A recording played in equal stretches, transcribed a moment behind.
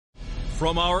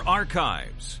From our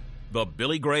archives, the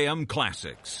Billy Graham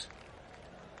Classics.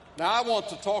 Now, I want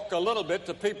to talk a little bit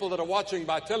to people that are watching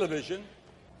by television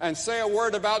and say a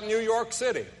word about New York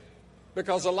City,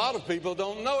 because a lot of people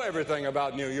don't know everything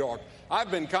about New York. I've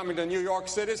been coming to New York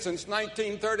City since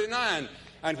 1939,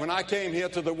 and when I came here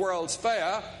to the World's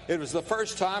Fair, it was the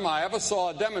first time I ever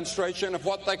saw a demonstration of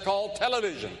what they call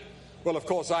television. Well, of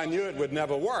course, I knew it would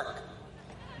never work,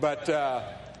 but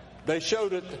they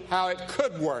showed it how it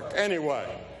could work anyway.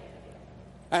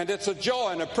 And it's a joy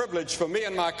and a privilege for me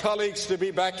and my colleagues to be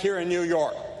back here in New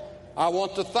York. I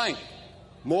want to thank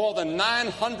more than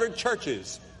 900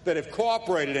 churches that have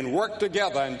cooperated and worked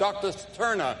together, and Dr.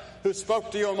 Turner, who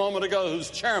spoke to you a moment ago, who's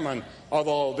chairman of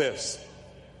all this.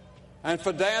 And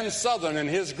for Dan Southern and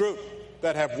his group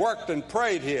that have worked and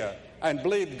prayed here and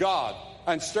believed God,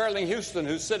 and Sterling Houston,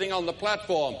 who's sitting on the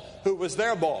platform, who was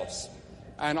their boss.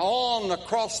 And on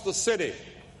across the city,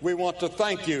 we want to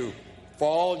thank you for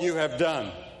all you have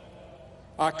done.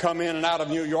 I come in and out of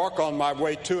New York on my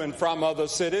way to and from other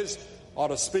cities, or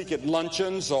to speak at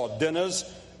luncheons or dinners,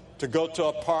 to go to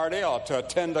a party or to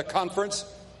attend a conference.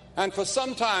 And for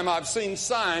some time I've seen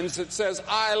signs that says,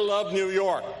 "I love New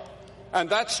York." And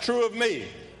that's true of me.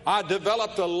 I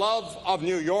developed a love of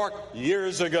New York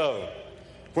years ago.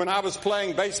 When I was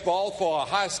playing baseball for a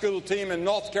high school team in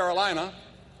North Carolina,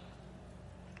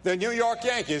 the New York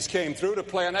Yankees came through to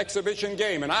play an exhibition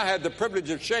game, and I had the privilege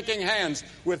of shaking hands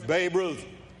with Babe Ruth.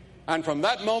 And from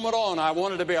that moment on, I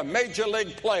wanted to be a major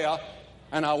league player,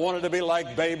 and I wanted to be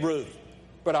like Babe Ruth.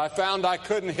 But I found I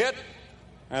couldn't hit,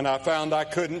 and I found I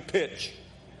couldn't pitch.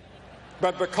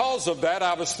 But because of that,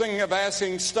 I was thinking of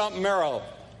asking Stump Merrill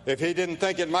if he didn't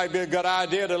think it might be a good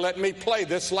idea to let me play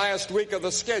this last week of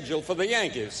the schedule for the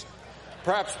Yankees.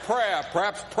 Perhaps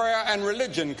prayer and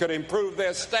religion could improve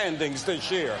their standings this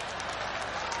year.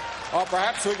 Or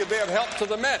perhaps we could be of help to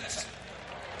the Mets.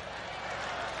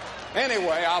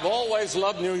 Anyway, I've always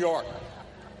loved New York.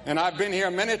 And I've been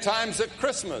here many times at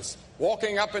Christmas,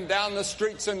 walking up and down the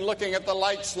streets and looking at the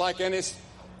lights like any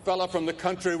fella from the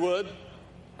country would,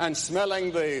 and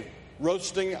smelling the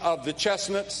roasting of the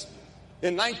chestnuts.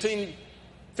 In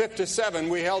 1957,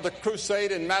 we held a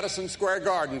crusade in Madison Square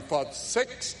Garden for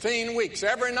 16 weeks.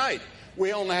 Every night,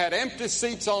 we only had empty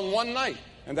seats on one night,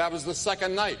 and that was the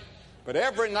second night. But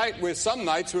every night, some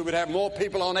nights, we would have more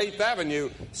people on 8th Avenue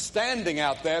standing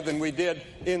out there than we did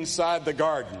inside the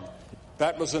garden.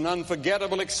 That was an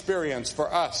unforgettable experience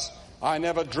for us. I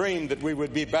never dreamed that we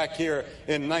would be back here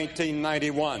in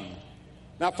 1991.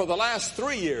 Now, for the last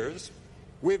 3 years,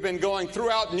 we've been going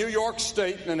throughout New York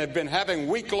State and have been having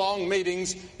week-long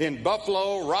meetings in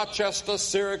Buffalo, Rochester,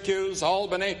 Syracuse,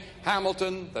 Albany,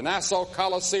 Hamilton, the Nassau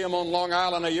Coliseum on Long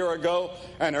Island a year ago,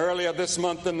 and earlier this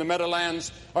month in the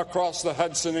Meadowlands across the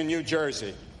Hudson in New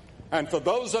Jersey. And for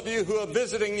those of you who are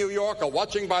visiting New York or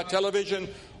watching by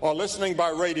television or listening by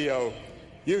radio,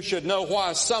 you should know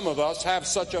why some of us have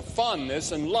such a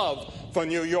fondness and love for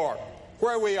New York.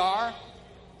 Where we are,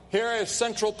 here is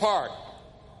Central Park.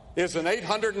 Is an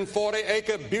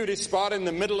 840-acre beauty spot in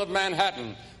the middle of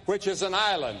Manhattan, which is an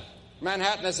island.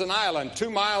 Manhattan is an island, 2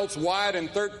 miles wide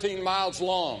and 13 miles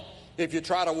long. If you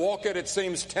try to walk it, it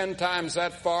seems 10 times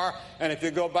that far, and if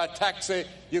you go by taxi,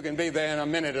 you can be there in a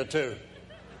minute or two.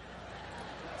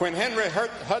 When Henry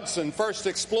Hudson first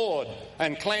explored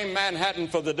and claimed Manhattan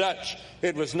for the Dutch,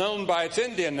 it was known by its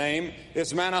Indian name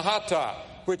as Mannahatta,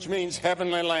 which means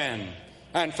heavenly land.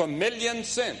 And for millions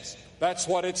since, that's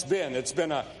what it's been. It's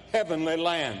been a heavenly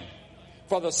land.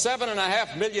 For the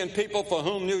 7.5 million people for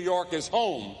whom New York is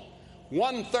home,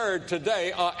 1/3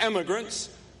 today are immigrants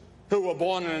who were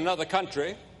born in another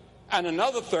country, and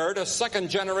another third are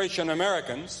second-generation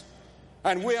Americans.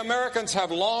 And we Americans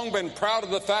have long been proud of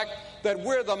the fact that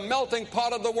we're the melting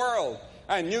pot of the world,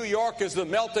 and New York is the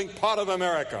melting pot of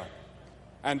America.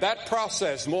 And that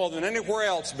process, more than anywhere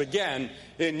else, began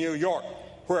in New York,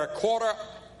 where 1/4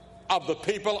 of the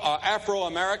people are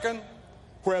Afro-American,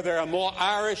 where there are more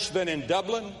Irish than in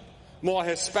Dublin, more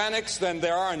Hispanics than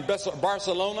there are in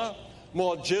Barcelona,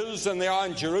 more Jews than there are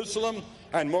in Jerusalem,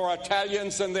 and more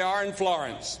Italians than there are in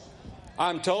Florence.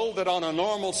 I'm told that on a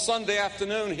normal Sunday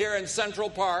afternoon here in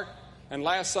Central Park, and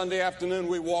last Sunday afternoon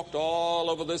we walked all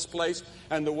over this place,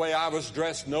 and the way I was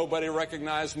dressed, nobody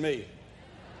recognized me.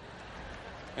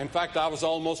 In fact, I was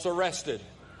almost arrested.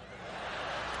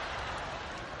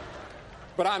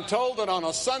 But I'm told that on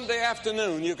a Sunday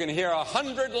afternoon you can hear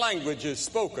 100 languages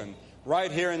spoken right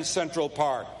here in Central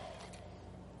Park.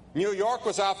 New York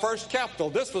was our first capital.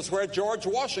 This was where George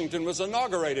Washington was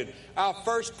inaugurated, our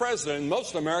first president.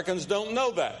 Most Americans don't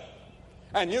know that.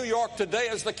 And New York today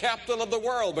is the capital of the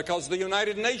world because the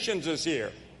United Nations is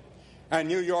here. And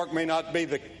New York may not be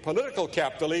the political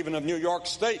capital even of New York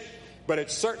State, but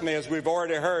it's certainly, as we've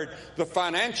already heard, the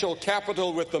financial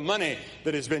capital with the money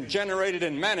that has been generated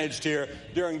and managed here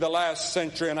during the last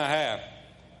century and a half.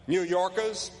 New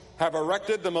Yorkers have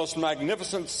erected the most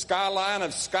magnificent skyline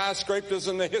of skyscrapers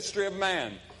in the history of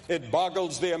man. It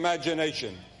boggles the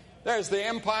imagination. There's the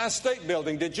Empire State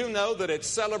Building. Did you know that it's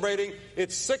celebrating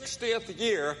its 60th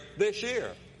year this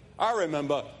year? I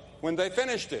remember when they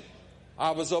finished it.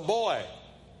 I was a boy,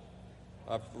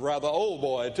 a rather old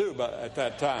boy too, but at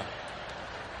that time.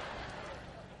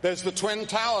 There's the Twin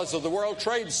Towers of the World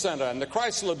Trade Center and the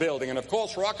Chrysler Building, and of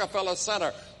course Rockefeller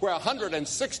Center, where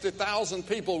 160,000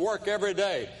 people work every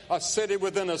day, a city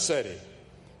within a city.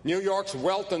 New York's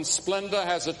wealth and splendor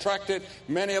has attracted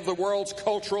many of the world's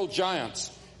cultural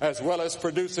giants, as well as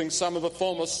producing some of the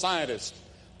foremost scientists,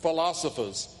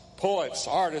 philosophers, poets,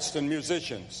 artists, and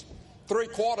musicians.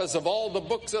 3/4 of all the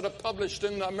books that are published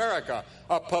in America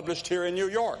are published here in New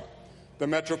York. The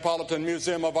Metropolitan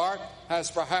Museum of Art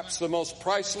has perhaps the most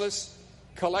priceless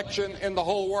collection in the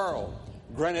whole world.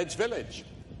 Greenwich Village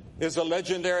is a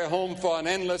legendary home for an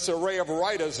endless array of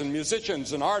writers and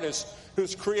musicians and artists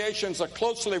whose creations are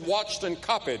closely watched and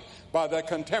copied by their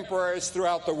contemporaries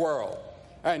throughout the world.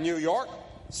 And New York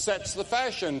sets the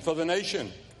fashion for the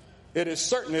nation. It is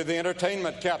certainly the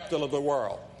entertainment capital of the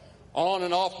world. On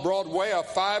and off Broadway are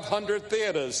 500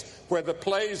 theaters where the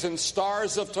plays and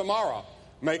stars of tomorrow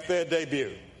make their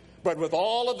debut. But with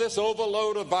all of this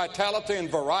overload of vitality and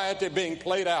variety being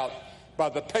played out by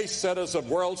the pace setters of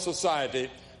world society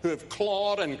who have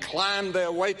clawed and climbed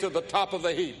their way to the top of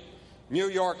the heap, New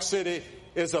York City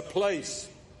is a place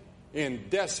in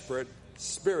desperate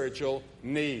spiritual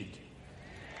need.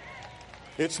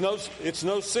 It's no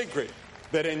secret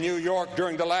that in New York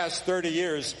during the last 30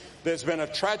 years there's been a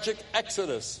tragic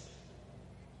exodus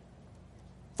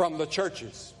from the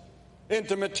churches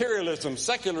into materialism,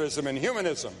 secularism, and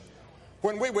humanism.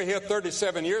 When we were here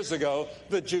 37 years ago,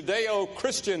 the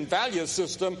Judeo-Christian value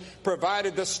system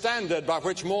provided the standard by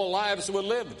which more lives were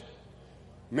lived.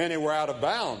 Many were out of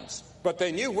bounds, but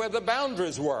they knew where the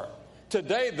boundaries were.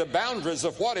 Today, the boundaries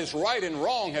of what is right and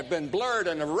wrong have been blurred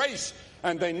and erased,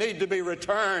 and they need to be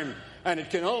returned, and it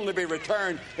can only be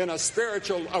returned in a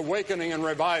spiritual awakening and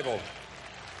revival.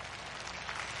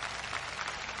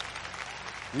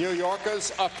 New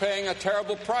Yorkers are paying a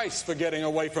terrible price for getting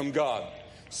away from God.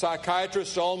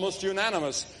 Psychiatrists are almost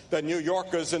unanimous that New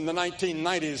Yorkers in the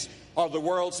 1990s are the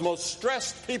world's most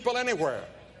stressed people anywhere.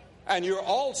 And you're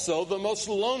also the most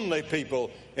lonely people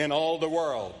in all the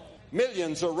world.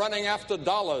 Millions are running after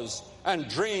dollars and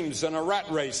dreams in a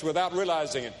rat race without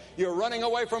realizing it. You're running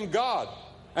away from God.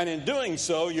 And in doing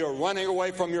so, you're running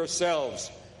away from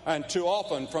yourselves. And too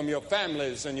often from your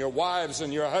families and your wives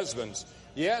and your husbands.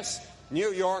 Yes,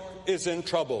 New York is in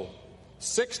trouble.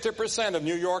 60% of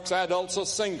New York's adults are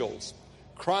singles,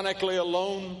 chronically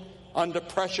alone, under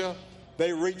pressure.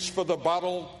 They reach for the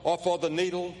bottle or for the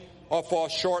needle or for a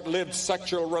short-lived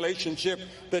sexual relationship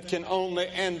that can only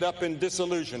end up in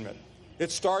disillusionment.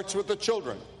 It starts with the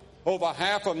children. Over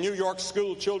half of New York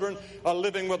school children are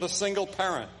living with a single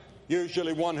parent,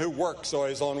 usually one who works or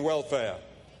is on welfare.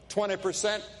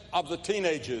 20% of the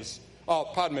teenagers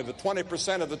the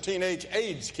 20% of the teenage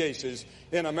AIDS cases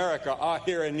in America are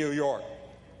here in New York.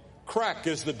 Crack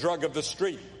is the drug of the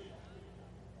street.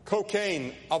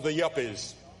 Cocaine of the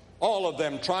yuppies. All of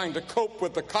them trying to cope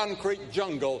with the concrete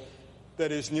jungle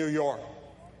that is New York.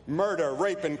 Murder,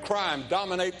 rape, and crime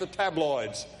dominate the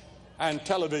tabloids and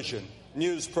television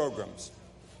news programs.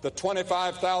 The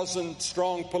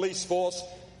 25,000-strong police force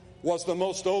was the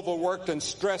most overworked and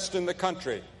stressed in the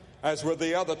country, as were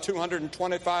the other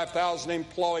 225,000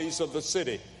 employees of the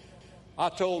city. I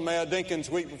told Mayor Dinkins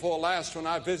week before last when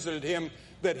I visited him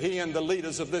that he and the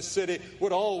leaders of this city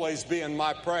would always be in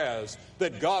my prayers,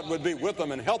 that God would be with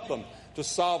them and help them to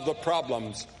solve the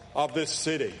problems of this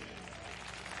city.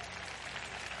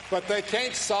 But they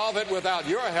can't solve it without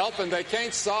your help, and they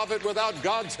can't solve it without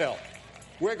God's help.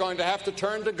 We're going to have to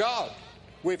turn to God.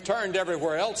 We've turned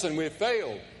everywhere else and we've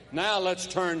failed. Now let's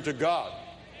turn to God.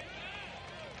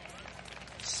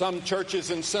 Some churches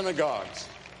and synagogues,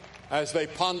 as they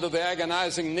ponder the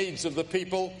agonizing needs of the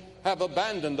people, have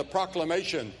abandoned the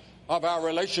proclamation of our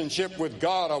relationship with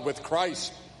God or with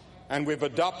Christ, and we've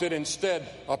adopted instead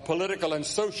a political and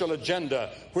social agenda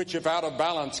which, if out of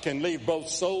balance, can leave both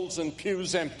souls and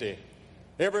pews empty.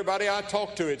 Everybody I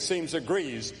talk to, it seems,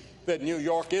 agrees that New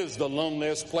York is the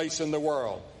loneliest place in the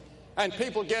world. And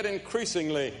people get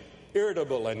increasingly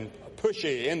irritable and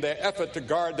pushy in their effort to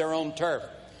guard their own turf.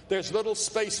 There's little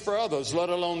space for others, let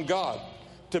alone God.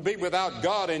 To be without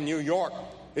God in New York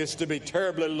is to be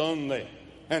terribly lonely.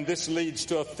 and this leads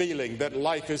to a feeling that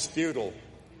life is futile.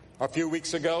 A few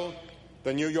weeks ago,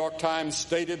 the New York Times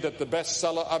stated that the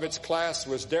bestseller of its class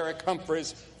was Derek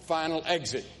Humphrey's Final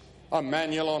Exit, a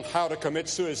manual on how to commit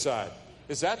suicide.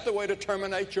 Is that the way to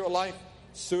terminate your life?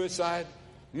 Suicide?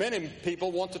 Many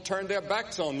people want to turn their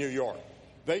backs on New York.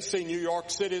 They see New York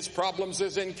City's problems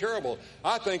as incurable.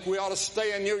 I think we ought to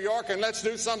stay in New York and let's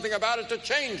do something about it to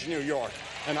change New York.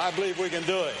 And I believe we can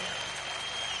do it.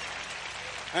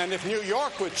 And if New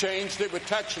York were changed, it would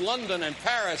touch London and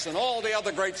Paris and all the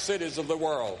other great cities of the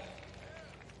world.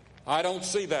 I don't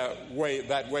see that way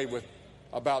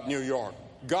about New York.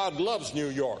 God loves New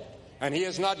York, and He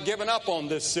has not given up on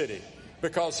this city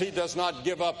because He does not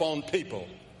give up on people.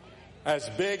 As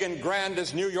big and grand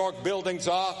as New York buildings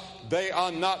are, they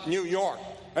are not New York.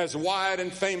 As wide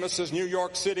and famous as New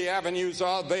York City avenues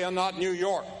are, they are not New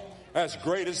York. As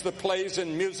great as the plays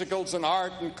and musicals and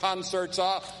art and concerts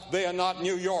are, they are not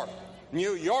New York.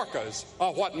 New Yorkers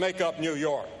are what make up New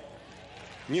York.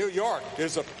 New York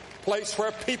is a place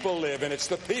where people live, and it's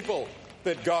the people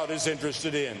that God is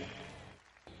interested in.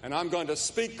 And I'm going to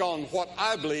speak on what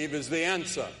I believe is the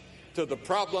answer to the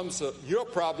problems, your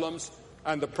problems,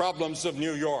 and the problems of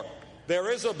New York.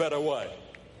 There is a better way.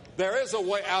 There is a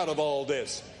way out of all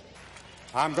this.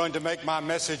 I'm going to make my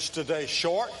message today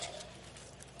short,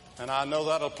 and I know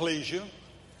that'll please you.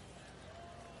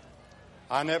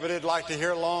 I never did like to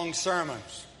hear long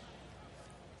sermons,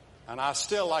 and I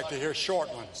still like to hear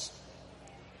short ones.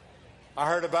 I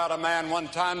heard about a man one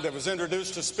time that was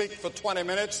introduced to speak for 20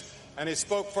 minutes, and he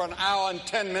spoke for an hour and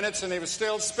 10 minutes, and he was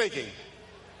still speaking.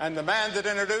 And the man that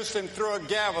introduced him threw a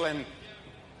gavel, and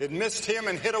it missed him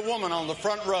and hit a woman on the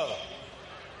front row.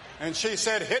 And she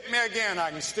said, "Hit me again,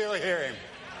 I can still hear him."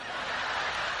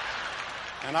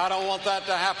 And I don't want that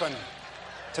to happen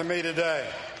to me today.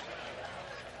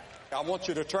 I want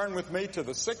you to turn with me to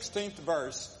the 16th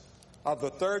verse of the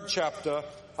 3rd chapter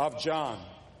of John.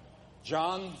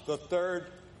 John, the 3rd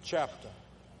chapter.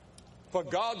 For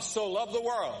God so loved the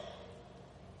world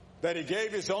that He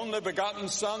gave His only begotten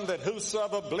Son, that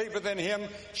whosoever believeth in Him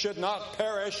should not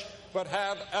perish, but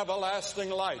have everlasting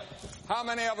life. How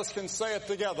many of us can say it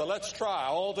together? Let's try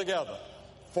all together.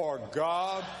 For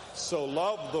God so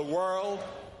loved the world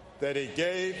that He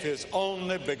gave His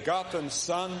only begotten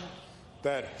Son,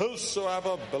 that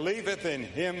whosoever believeth in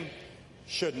Him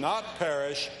should not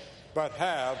perish, but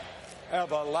have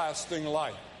everlasting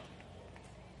life.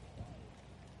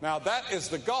 Now that is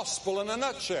the gospel in a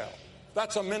nutshell.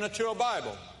 That's a miniature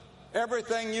Bible.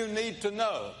 Everything you need to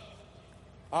know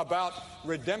about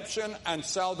redemption and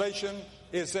salvation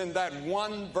is in that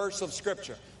one verse of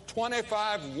Scripture.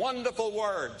 25 wonderful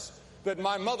words that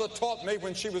my mother taught me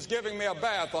when she was giving me a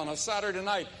bath on a Saturday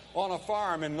night on a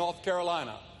farm in North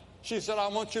Carolina. She said, "I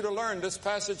want you to learn this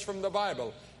passage from the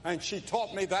Bible." And she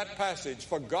taught me that passage.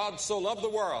 For God so loved the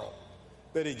world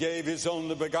that He gave His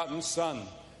only begotten Son,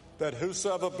 that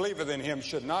whosoever believeth in Him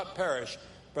should not perish,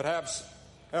 but have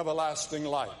everlasting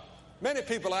life. Many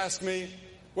people ask me,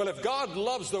 well, if God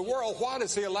loves the world, why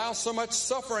does He allow so much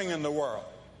suffering in the world?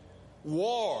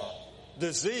 War,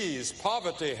 disease,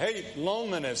 poverty, hate,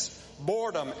 loneliness,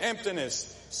 boredom,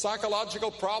 emptiness,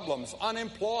 psychological problems,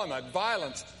 unemployment,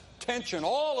 violence, tension,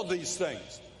 all of these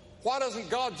things. Why doesn't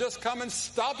God just come and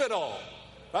stop it all?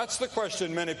 That's the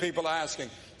question many people are asking.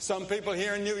 Some people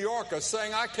here in New York are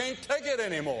saying, "I can't take it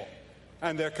anymore,"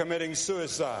 and they're committing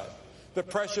suicide. The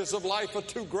pressures of life are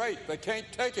too great. They can't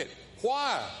take it.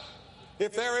 Why?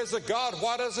 If there is a God,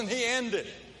 why doesn't He end it?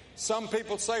 Some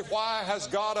people say, why has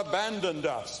God abandoned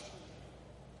us?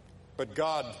 But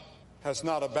God has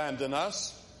not abandoned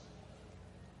us.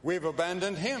 We've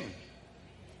abandoned Him.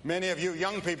 Many of you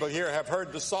young people here have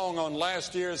heard the song on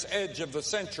last year's Edge of the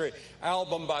Century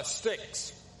album by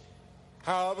Styx.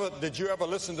 However, did you ever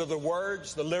listen to the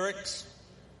words, the lyrics?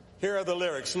 Here are the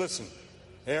lyrics. Listen.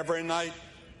 Every night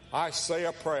I say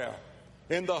a prayer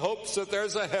in the hopes that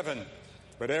there's a heaven,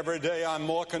 but every day I'm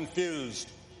more confused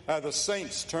as the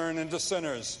saints turn into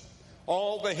sinners.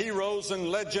 All the heroes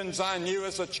and legends I knew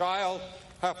as a child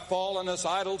have fallen as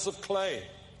idols of clay,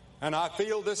 and I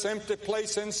feel this empty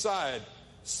place inside,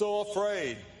 so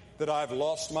afraid that I've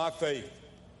lost my faith.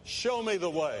 Show me the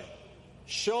way.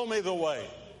 Show me the way.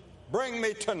 Bring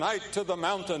me tonight to the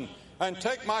mountain and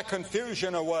take my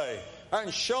confusion away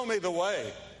and show me the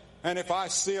way. And if I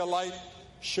see a light,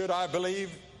 should I believe?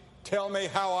 Tell me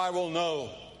how I will know.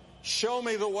 Show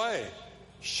me the way.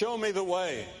 Show me the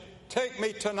way. Take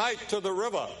me tonight to the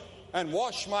river and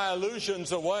wash my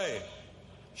illusions away.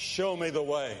 Show me the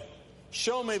way.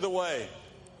 Show me the way.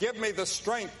 Give me the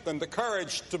strength and the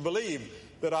courage to believe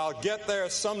that I'll get there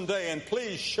someday, and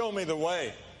please show me the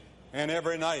way. And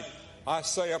every night I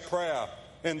say a prayer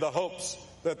in the hopes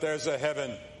that there's a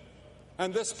heaven.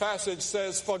 And this passage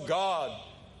says, for God.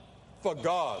 For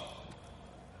God.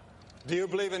 Do you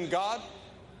believe in God?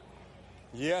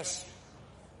 Yes.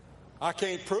 I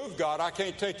can't prove God. I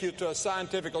can't take you to a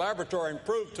scientific laboratory and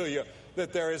prove to you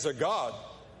that there is a God.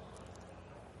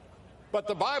 But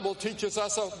the Bible teaches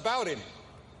us about Him.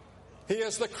 He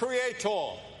is the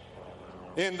Creator.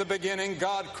 In the beginning,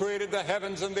 God created the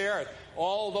heavens and the earth.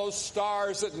 All those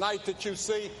stars at night that you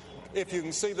see, if you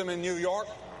can see them in New York,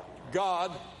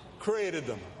 God created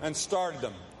them and started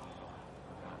them.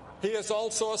 He is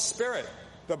also a spirit.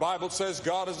 The Bible says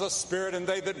God is a spirit, and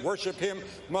they that worship Him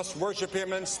must worship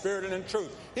Him in spirit and in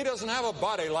truth. He doesn't have a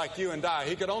body like you and I.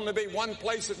 He could only be one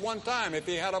place at one time if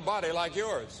He had a body like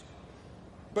yours.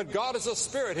 But God is a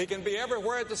spirit. He can be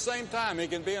everywhere at the same time. He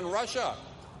can be in Russia.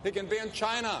 He can be in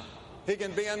China. He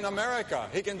can be in America.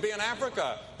 He can be in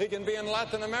Africa. He can be in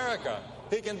Latin America.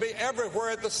 He can be everywhere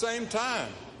at the same time.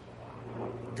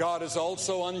 God is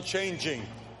also unchanging.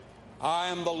 I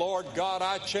am the Lord God,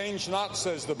 I change not,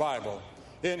 says the Bible.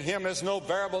 In Him is no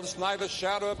variableness, neither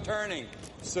shadow of turning,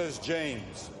 says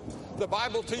James. The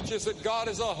Bible teaches that God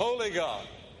is a holy God,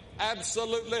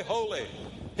 absolutely holy.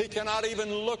 He cannot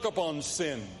even look upon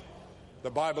sin. The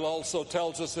Bible also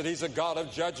tells us that He's a God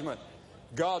of judgment.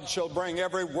 God shall bring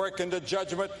every work into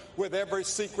judgment with every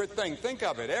secret thing. Think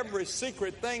of it, every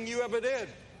secret thing you ever did.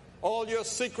 All your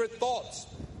secret thoughts,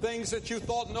 things that you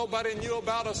thought nobody knew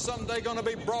about, are someday going to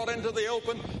be brought into the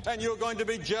open, and you're going to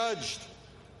be judged.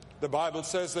 The Bible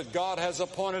says that God has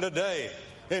appointed a day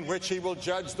in which He will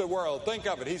judge the world. Think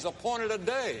of it. He's appointed a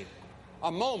day,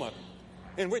 a moment,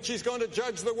 in which He's going to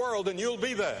judge the world, and you'll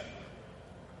be there.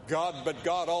 But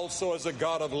God also is a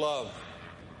God of love.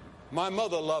 My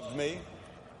mother loved me,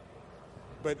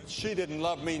 but she didn't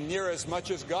love me near as much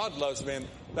as God loves me, and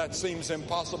that seems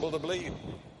impossible to believe.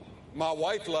 My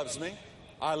wife loves me.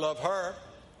 I love her.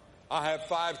 I have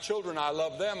 5 children. I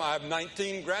love them. I have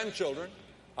 19 grandchildren.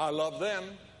 I love them,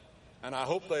 and I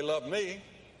hope they love me.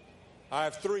 I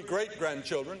have 3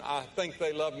 great-grandchildren. I think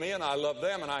they love me, and I love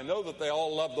them, and I know that they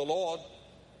all love the Lord.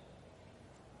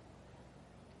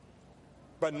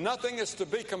 But nothing is to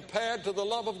be compared to the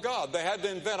love of God. They had to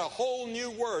invent a whole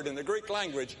new word in the Greek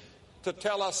language to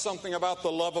tell us something about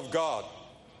the love of God.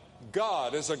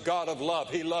 God is a God of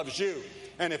love. He loves you.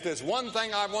 And if there's one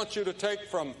thing I want you to take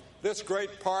from this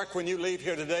great park when you leave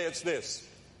here today, it's this.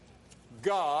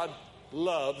 God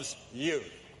loves you.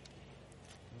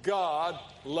 God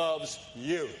loves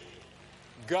you.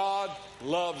 God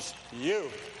loves you.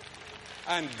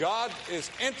 And God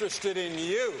is interested in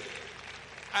you.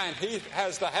 And He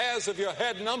has the hairs of your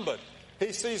head numbered.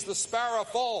 He sees the sparrow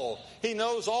fall. He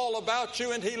knows all about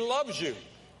you, and He loves you.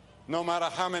 No matter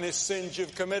how many sins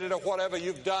you've committed or whatever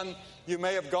you've done, you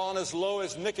may have gone as low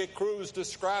as Nicky Cruz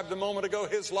described a moment ago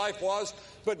his life was,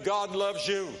 but God loves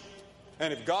you.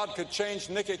 And if God could change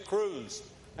Nicky Cruz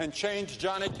and change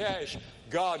Johnny Cash,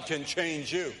 God can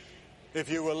change you if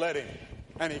you will let Him.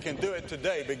 And He can do it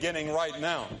today, beginning right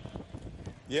now.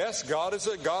 Yes, God is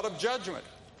a God of judgment.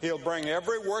 He'll bring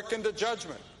every work into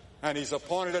judgment. And He's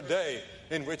appointed a day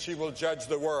in which He will judge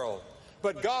the world.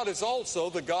 But God is also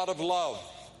the God of love.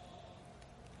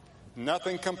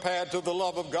 Nothing compared to the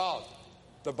love of God.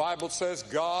 The Bible says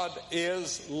God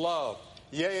is love.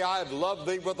 Yea, I have loved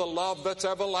thee with a love that's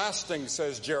everlasting,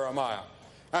 says Jeremiah.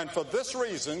 And for this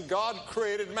reason, God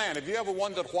created man. Have you ever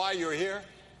wondered why you're here?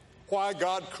 Why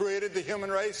God created the human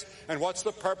race? And what's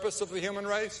the purpose of the human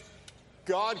race?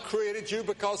 God created you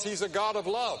because He's a God of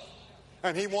love.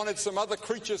 And He wanted some other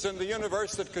creatures in the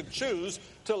universe that could choose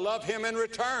to love Him in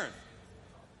return.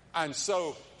 And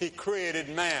so He created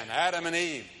man, Adam and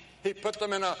Eve. He put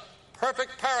them in a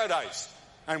perfect paradise.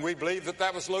 And we believe that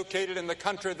that was located in the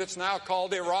country that's now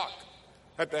called Iraq,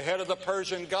 at the head of the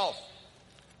Persian Gulf.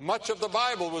 Much of the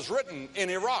Bible was written in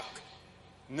Iraq,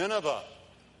 Nineveh,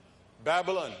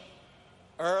 Babylon,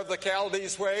 Ur of the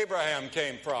Chaldees, where Abraham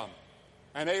came from.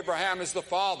 And Abraham is the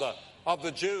father of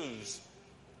the Jews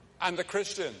and the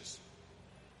Christians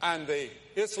and the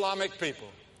Islamic people.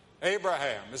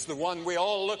 Abraham is the one we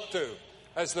all look to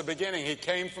as the beginning. He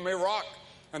came from Iraq,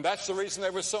 and that's the reason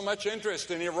there was so much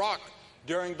interest in Iraq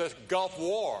during the Gulf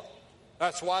War.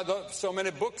 That's why so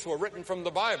many books were written from the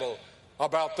Bible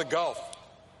about the Gulf.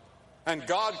 And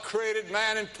God created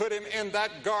man and put him in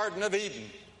that Garden of Eden,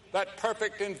 that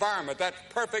perfect environment, that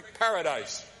perfect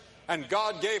paradise. And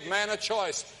God gave man a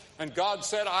choice. And God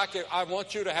said, I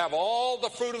want you to have all the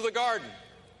fruit of the garden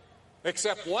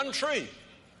except one tree.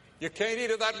 You can't eat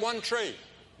of that one tree.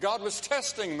 God was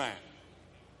testing man.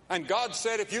 And God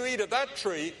said, if you eat of that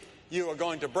tree, you are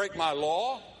going to break my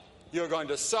law. you're going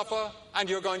to suffer, and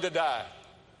you're going to die.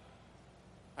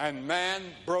 And man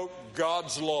broke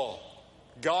God's law.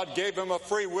 God gave him a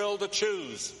free will to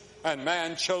choose, and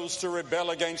man chose to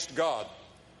rebel against God.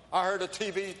 I heard a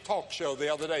TV talk show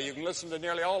the other day. You can listen to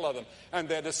nearly all of them, and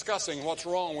they're discussing what's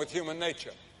wrong with human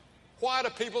nature. Why do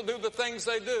people do the things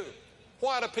they do?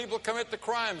 Why do people commit the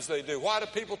crimes they do? Why do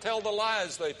people tell the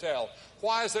lies they tell?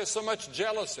 Why is there so much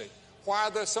jealousy? Why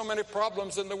are there so many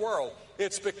problems in the world?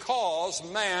 It's because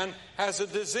man has a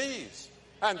disease,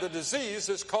 and the disease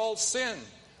is called sin.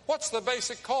 What's the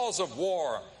basic cause of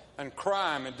war and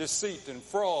crime and deceit and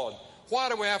fraud? Why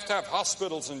do we have to have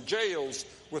hospitals and jails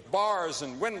with bars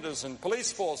and windows and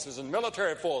police forces and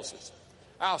military forces?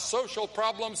 Our social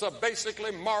problems are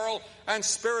basically moral and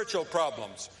spiritual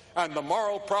problems, and the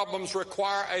moral problems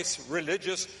require a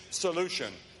religious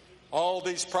solution. All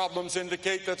these problems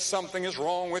indicate that something is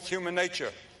wrong with human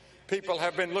nature. People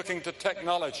have been looking to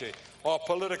technology or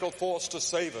political force to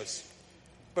save us.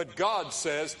 But God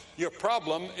says your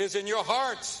problem is in your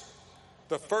hearts.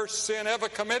 The first sin ever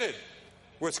committed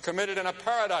was committed in a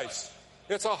paradise.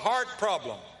 It's a heart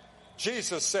problem.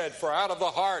 Jesus said, for out of the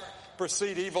heart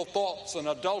proceed evil thoughts and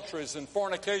adulteries and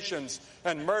fornications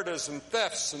and murders and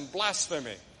thefts and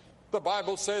blasphemy. The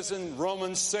Bible says in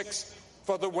Romans 6,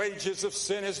 for the wages of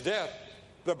sin is death.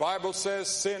 The Bible says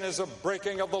sin is a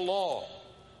breaking of the law.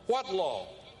 What law?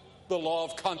 The law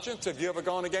of conscience. Have you ever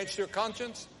gone against your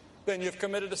conscience? Then you've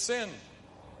committed a sin.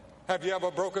 Have you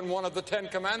ever broken one of the 10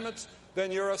 commandments?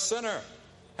 Then you're a sinner.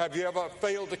 Have you ever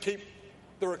failed to keep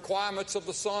the requirements of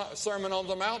the Sermon on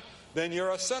the Mount? Then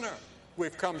you're a sinner.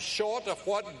 We've come short of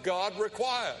what God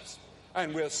requires,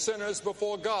 and we're sinners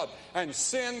before God. And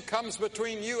sin comes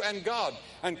between you and God,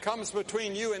 and comes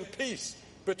between you and peace,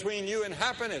 between you and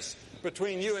happiness,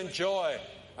 between you and joy,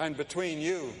 and between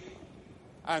you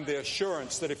and the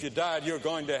assurance that if you died, you're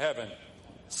going to heaven.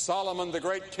 Solomon, the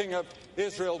great king of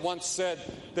Israel, once said,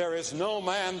 there is no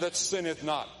man that sinneth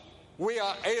not. We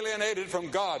are alienated from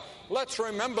God. Let's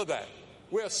remember that.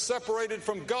 We're separated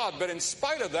from God, but in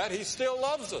spite of that, He still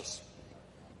loves us.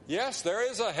 Yes, there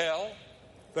is a hell.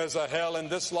 There's a hell in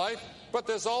this life, but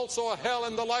there's also a hell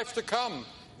in the life to come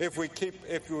if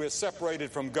we're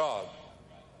separated from God.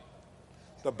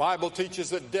 The Bible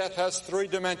teaches that death has 3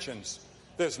 dimensions.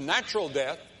 There's natural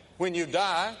death. When you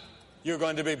die, you're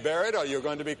going to be buried, or you're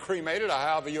going to be cremated, or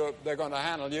however they're going to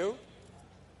handle you.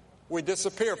 We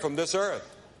disappear from this earth.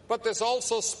 But there's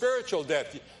also spiritual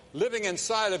death. Living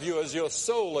inside of you is your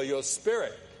soul or your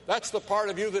spirit. That's the part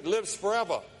of you that lives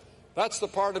forever. That's the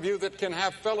part of you that can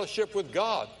have fellowship with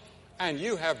God. And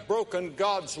you have broken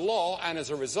God's law, and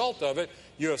as a result of it,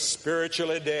 you're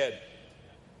spiritually dead.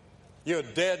 You're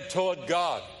dead toward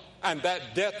God. And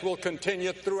that death will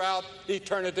continue throughout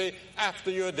eternity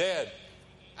after you're dead.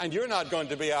 And you're not going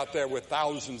to be out there with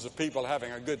thousands of people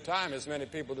having a good time, as many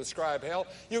people describe hell.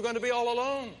 You're going to be all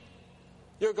alone.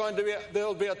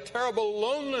 There'll be a terrible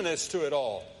loneliness to it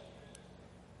all.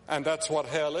 And that's what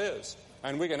hell is.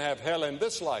 And we can have hell in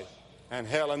this life and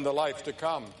hell in the life to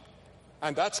come.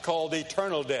 And that's called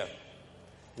eternal death.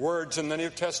 Words in the New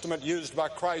Testament used by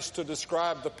Christ to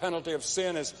describe the penalty of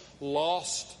sin is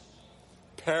lost,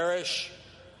 perish,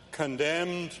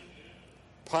 condemned,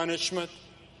 punishment,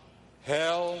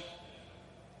 hell.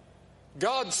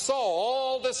 God saw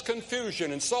all this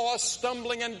confusion and saw us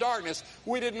stumbling in darkness.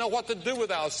 We didn't know what to do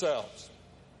with ourselves.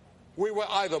 We were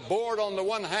either bored on the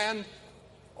one hand,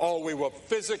 or we were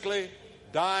physically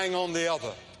dying on the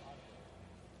other.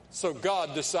 So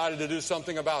God decided to do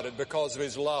something about it because of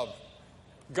His love.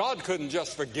 God couldn't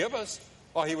just forgive us,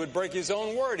 or He would break His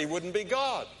own word. He wouldn't be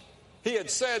God. He had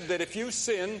said that if you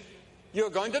sin, you're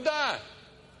going to die.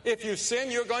 If you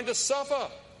sin, you're going to suffer.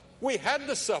 We had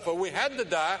to suffer. We had to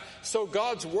die so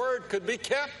God's word could be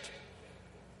kept.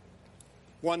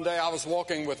 One day I was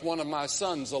walking with one of my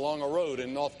sons along a road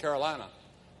in North Carolina.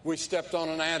 We stepped on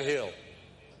an anthill,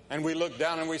 and we looked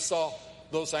down and we saw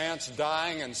those ants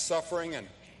dying and suffering, and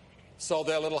saw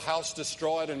their little house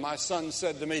destroyed. And my son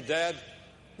said to me, Dad,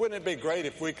 wouldn't it be great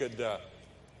if we could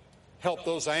help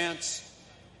those ants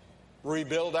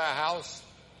rebuild our house,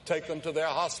 take them to their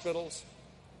hospitals?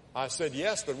 I said,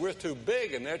 yes, but we're too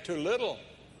big and they're too little.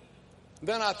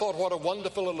 Then I thought, what a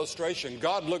wonderful illustration.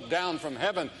 God looked down from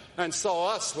heaven and saw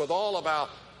us with all of our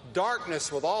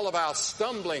darkness, with all of our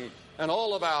stumbling and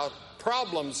all of our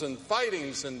problems and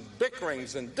fightings and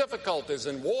bickerings and difficulties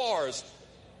and wars.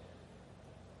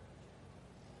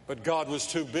 But God was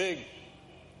too big.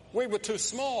 We were too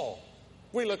small.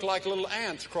 We looked like little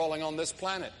ants crawling on this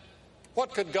planet.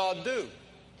 What could God do?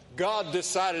 God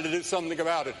decided to do something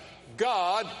about it.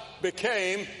 God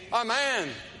became a man.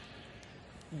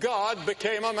 God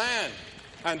became a man.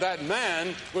 And that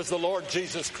man was the Lord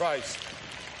Jesus Christ.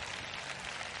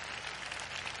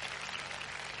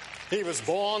 He was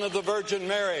born of the Virgin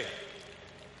Mary,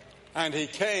 and he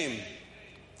came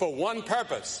for one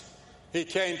purpose. He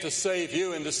came to save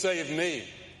you and to save me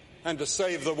and to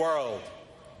save the world.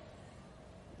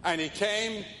 And he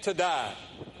came to die.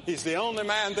 He's the only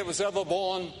man that was ever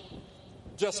born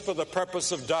just for the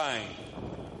purpose of dying.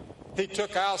 He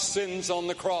took our sins on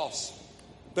the cross.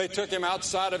 They took him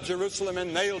outside of Jerusalem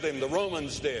and nailed him. The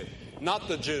Romans did. Not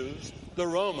the Jews. The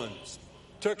Romans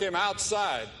took him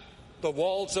outside the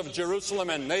walls of Jerusalem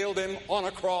and nailed him on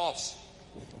a cross.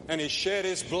 And he shed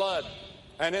his blood.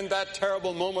 And in that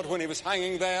terrible moment when he was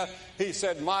hanging there, he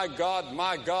said, my God,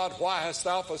 why hast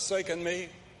thou forsaken me?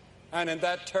 And in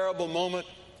that terrible moment,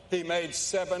 he made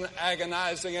 7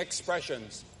 agonizing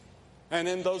expressions. And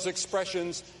in those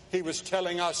expressions, he was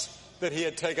telling us that he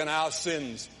had taken our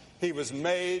sins. He was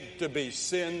made to be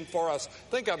sin for us.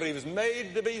 Think of it. He was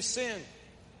made to be sin.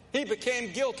 He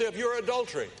became guilty of your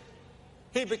adultery.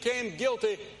 He became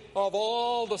guilty of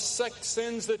all the sex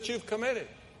sins that you've committed.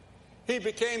 He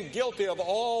became guilty of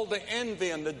all the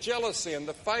envy and the jealousy and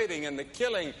the fighting and the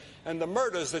killing and the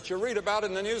murders that you read about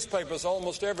in the newspapers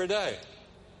almost every day.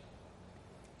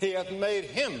 He hath made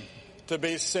him to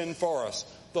be sin for us.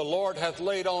 The Lord hath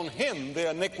laid on him the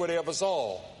iniquity of us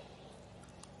all.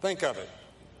 Think of it.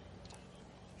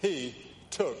 He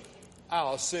took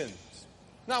our sins.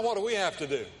 Now what do we have to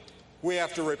do? We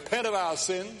have to repent of our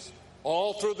sins.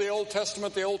 All through the Old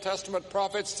Testament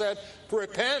prophets said,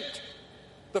 repent.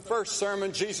 The first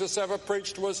sermon Jesus ever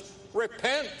preached was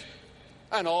repent.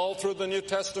 And all through the New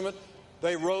Testament,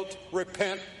 they wrote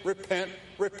repent, repent,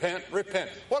 repent, repent.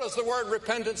 What does the word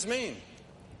repentance mean?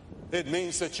 It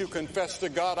means that you confess to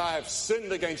God, I have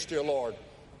sinned against you, Lord.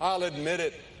 I'll admit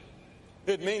it.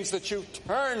 It means that you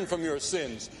turn from your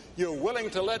sins. You're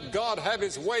willing to let God have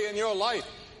his way in your life,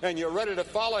 and you're ready to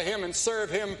follow him and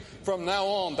serve him from now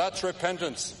on. That's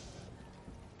repentance.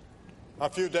 A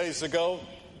few days ago,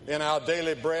 in our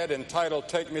daily bread entitled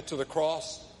Take Me to the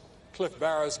Cross, Cliff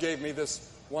Barrows gave me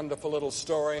this wonderful little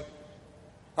story.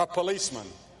 A policeman,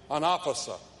 an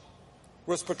officer,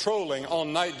 was patrolling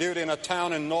on night duty in a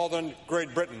town in northern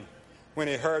Great Britain when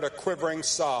he heard a quivering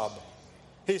sob.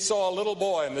 He saw a little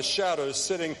boy in the shadows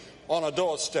sitting on a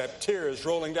doorstep, tears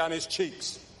rolling down his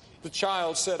cheeks. The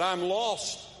child said, I'm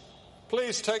lost.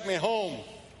 Please take me home.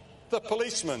 The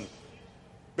policeman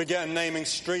began naming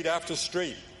street after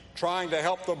street, trying to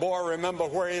help the boy remember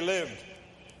where he lived.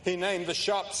 He named the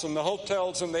shops and the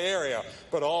hotels in the area,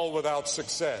 but all without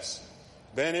success.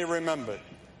 Then he remembered.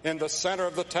 In the center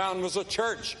of the town was a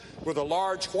church with a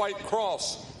large white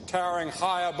cross towering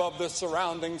high above the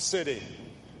surrounding city.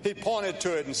 He pointed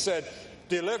to it and said,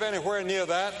 do you live anywhere near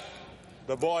that?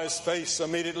 The boy's face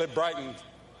immediately brightened.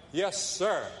 Yes,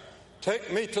 sir.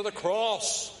 Take me to the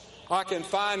cross. I can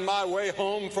find my way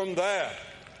home from there.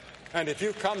 And if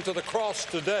you come to the cross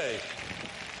today,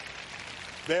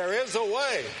 there is a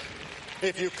way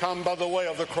if you come by the way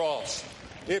of the cross.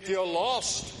 If you're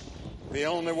lost, the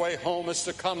only way home is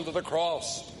to come to the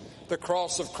cross. The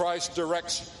cross of Christ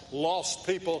directs lost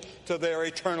people to their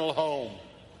eternal home.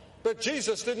 But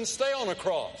Jesus didn't stay on a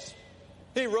cross.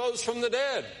 He rose from the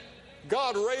dead.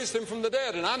 God raised him from the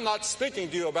dead. And I'm not speaking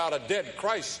to you about a dead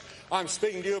Christ. I'm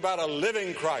speaking to you about a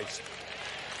living Christ.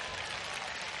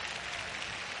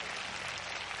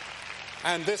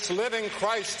 And this living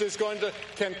Christ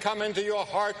can come into your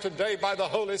heart today by the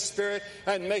Holy Spirit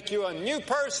and make you a new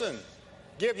person,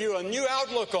 give you a new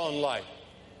outlook on life.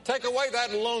 Take away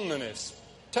that loneliness.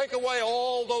 Take away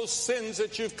all those sins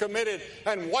that you've committed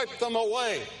and wipe them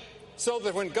away, so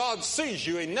that when God sees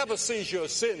you, he never sees your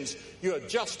sins. You are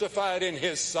justified in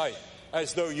his sight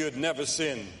as though you'd never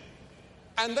sinned.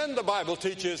 And then the Bible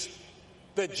teaches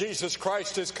that Jesus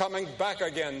Christ is coming back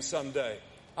again someday.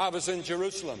 I was in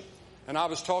Jerusalem, and I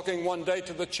was talking one day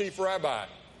to the chief rabbi.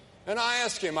 And I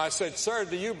asked him, I said, sir,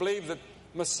 do you believe that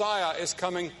Messiah is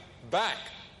coming back?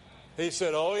 He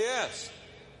said, oh, yes.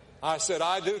 I said,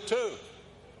 I do too.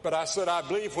 But I said, I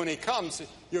believe when he comes,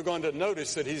 you're going to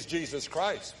notice that he's Jesus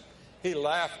Christ. He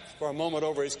laughed for a moment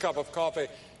over his cup of coffee,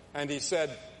 and he said,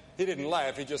 he didn't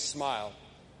laugh, he just smiled.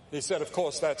 He said, of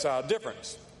course, that's our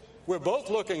difference. We're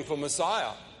both looking for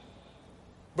Messiah,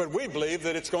 but we believe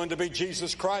that it's going to be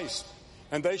Jesus Christ.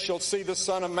 And they shall see the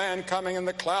Son of Man coming in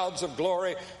the clouds of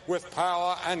glory with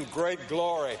power and great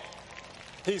glory.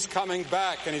 He's coming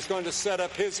back, and he's going to set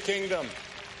up his kingdom.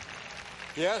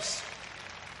 Yes,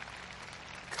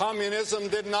 communism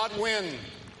did not win.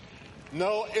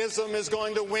 No ism is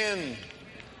going to win.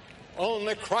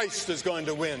 Only Christ is going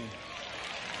to win.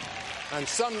 And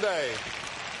someday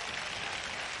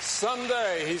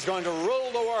Someday he's going to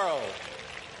rule the world.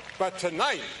 But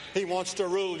tonight he wants to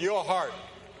rule your heart.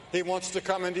 He wants to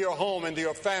come into your home, into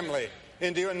your family,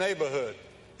 into your neighborhood.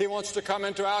 He wants to come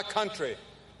into our country.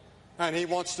 And he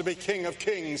wants to be King of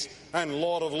Kings and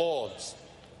Lord of Lords.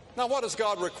 Now, what does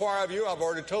God require of you? I've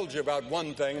already told you about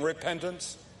one thing,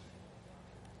 repentance.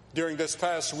 During this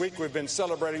past week, we've been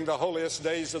celebrating the holiest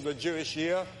days of the Jewish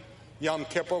year. Yom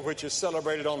Kippur, which is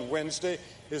celebrated on Wednesday,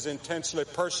 is intensely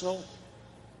personal.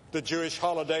 The Jewish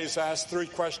holidays ask three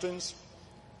questions.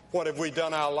 What have we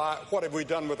done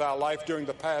with our life during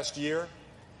the past year?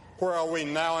 Where are we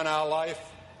now in our life?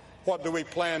 What do we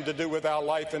plan to do with our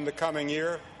life in the coming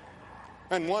year?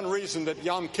 And one reason that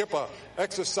Yom Kippur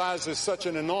exercises such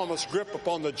an enormous grip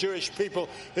upon the Jewish people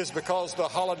is because the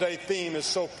holiday theme is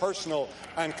so personal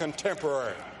and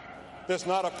contemporary. There's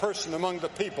not a person among the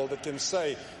people that can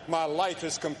say, my life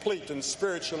is complete and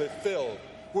spiritually filled.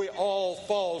 We all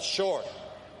fall short.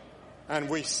 And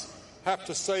we have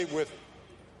to say with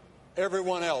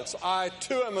everyone else, I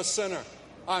too am a sinner.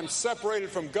 I'm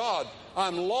separated from God.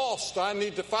 I'm lost. I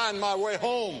need to find my way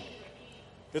home.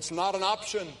 It's not an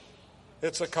option.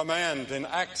 It's a command. In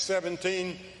Acts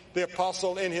 17, the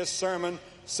apostle in his sermon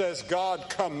says God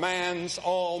commands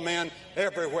all men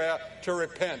everywhere to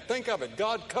repent. Think of it.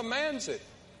 God commands it.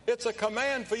 It's a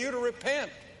command for you to repent.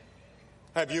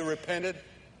 Have you repented?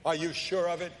 Are you sure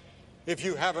of it? If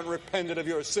you haven't repented of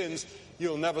your sins,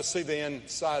 you'll never see the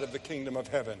inside of the kingdom of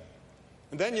heaven.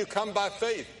 And then you come by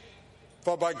faith.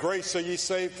 For by grace are ye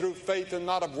saved through faith, and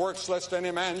not of works, lest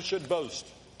any man should boast.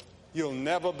 You'll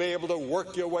never be able to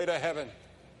work your way to heaven.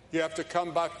 You have to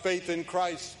come by faith in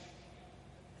Christ.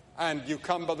 And you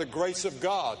come by the grace of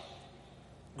God.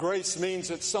 Grace means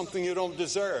it's something you don't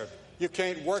deserve. You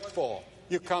can't work for.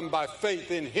 You come by faith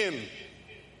in Him.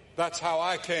 That's how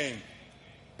I came.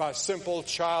 By simple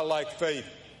childlike faith.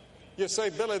 You say,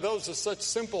 Billy, those are such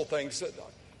simple things.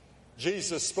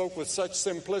 Jesus spoke with such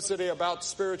simplicity about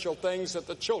spiritual things that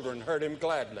the children heard him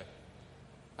gladly.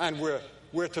 And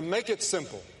we're to make it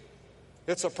simple.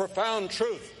 It's a profound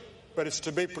truth, but it's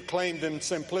to be proclaimed in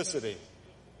simplicity.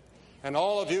 And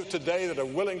all of you today that are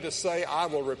willing to say, I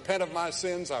will repent of my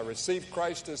sins, I receive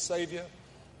Christ as Savior,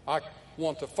 I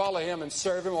want to follow Him and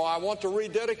serve Him, or I want to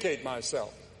rededicate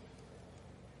myself.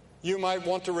 You might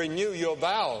want to renew your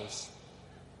vows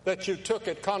that you took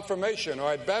at confirmation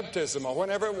or at baptism or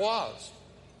whenever it was.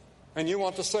 And you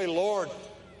want to say, Lord,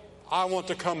 I want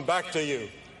to come back to you.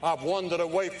 I've wandered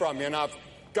away from you and I've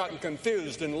gotten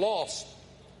confused and lost.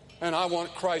 And I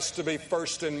want Christ to be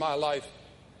first in my life.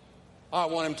 I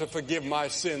want Him to forgive my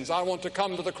sins. I want to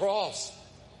come to the cross.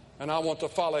 And I want to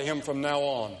follow Him from now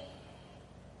on.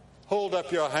 Hold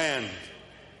up your hand.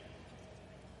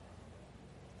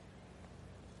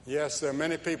 Yes, there are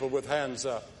many people with hands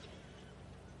up.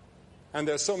 And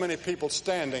there's so many people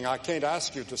standing, I can't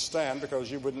ask you to stand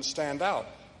because you wouldn't stand out.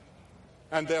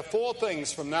 And there are 4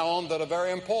 things from now on that are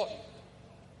very important.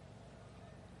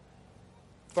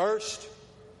 First,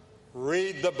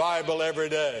 read the Bible every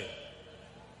day.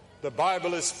 The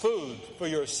Bible is food for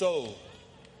your soul.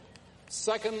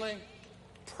 Secondly,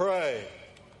 pray.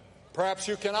 Perhaps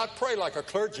you cannot pray like a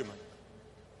clergyman,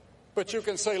 but you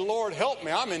can say, Lord, help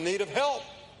me. I'm in need of help.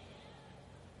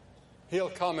 He'll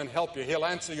come and help you. He'll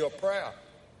answer your prayer.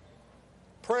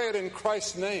 Pray it in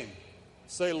Christ's name.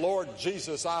 Say, Lord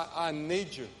Jesus, I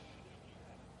need you.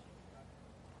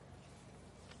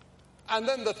 And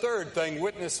then the third thing,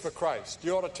 witness for Christ.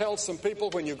 You ought to tell some people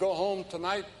when you go home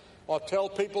tonight, or tell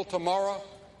people tomorrow,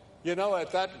 you know,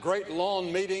 at that great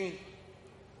lawn meeting,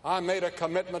 I made a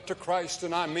commitment to Christ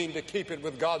and I mean to keep it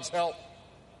with God's help.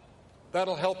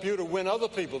 That'll help you to win other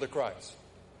people to Christ.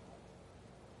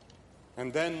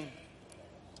 And then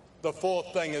the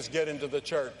fourth thing is get into the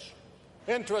church.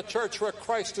 Into a church where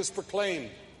Christ is proclaimed.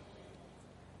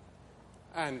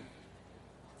 And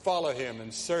follow Him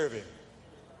and serve Him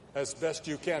as best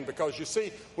you can. Because you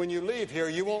see, when you leave here,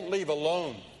 you won't leave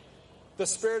alone. The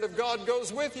Spirit of God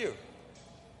goes with you.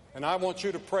 And I want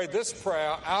you to pray this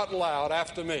prayer out loud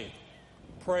after me.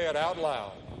 Pray it out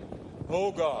loud.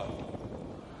 Oh God,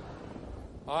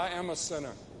 I am a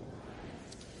sinner.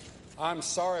 I'm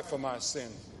sorry for my sin.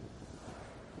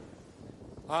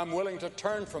 I'm willing to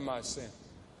turn from my sin.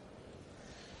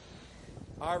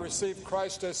 I receive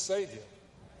Christ as Savior.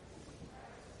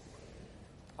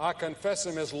 I confess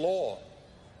Him as Lord.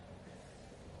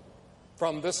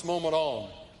 From this moment on,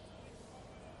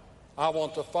 I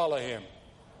want to follow Him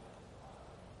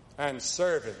and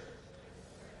serve Him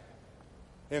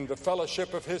in the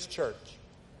fellowship of His church.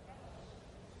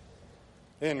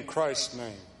 In Christ's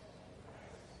name,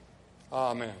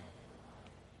 amen.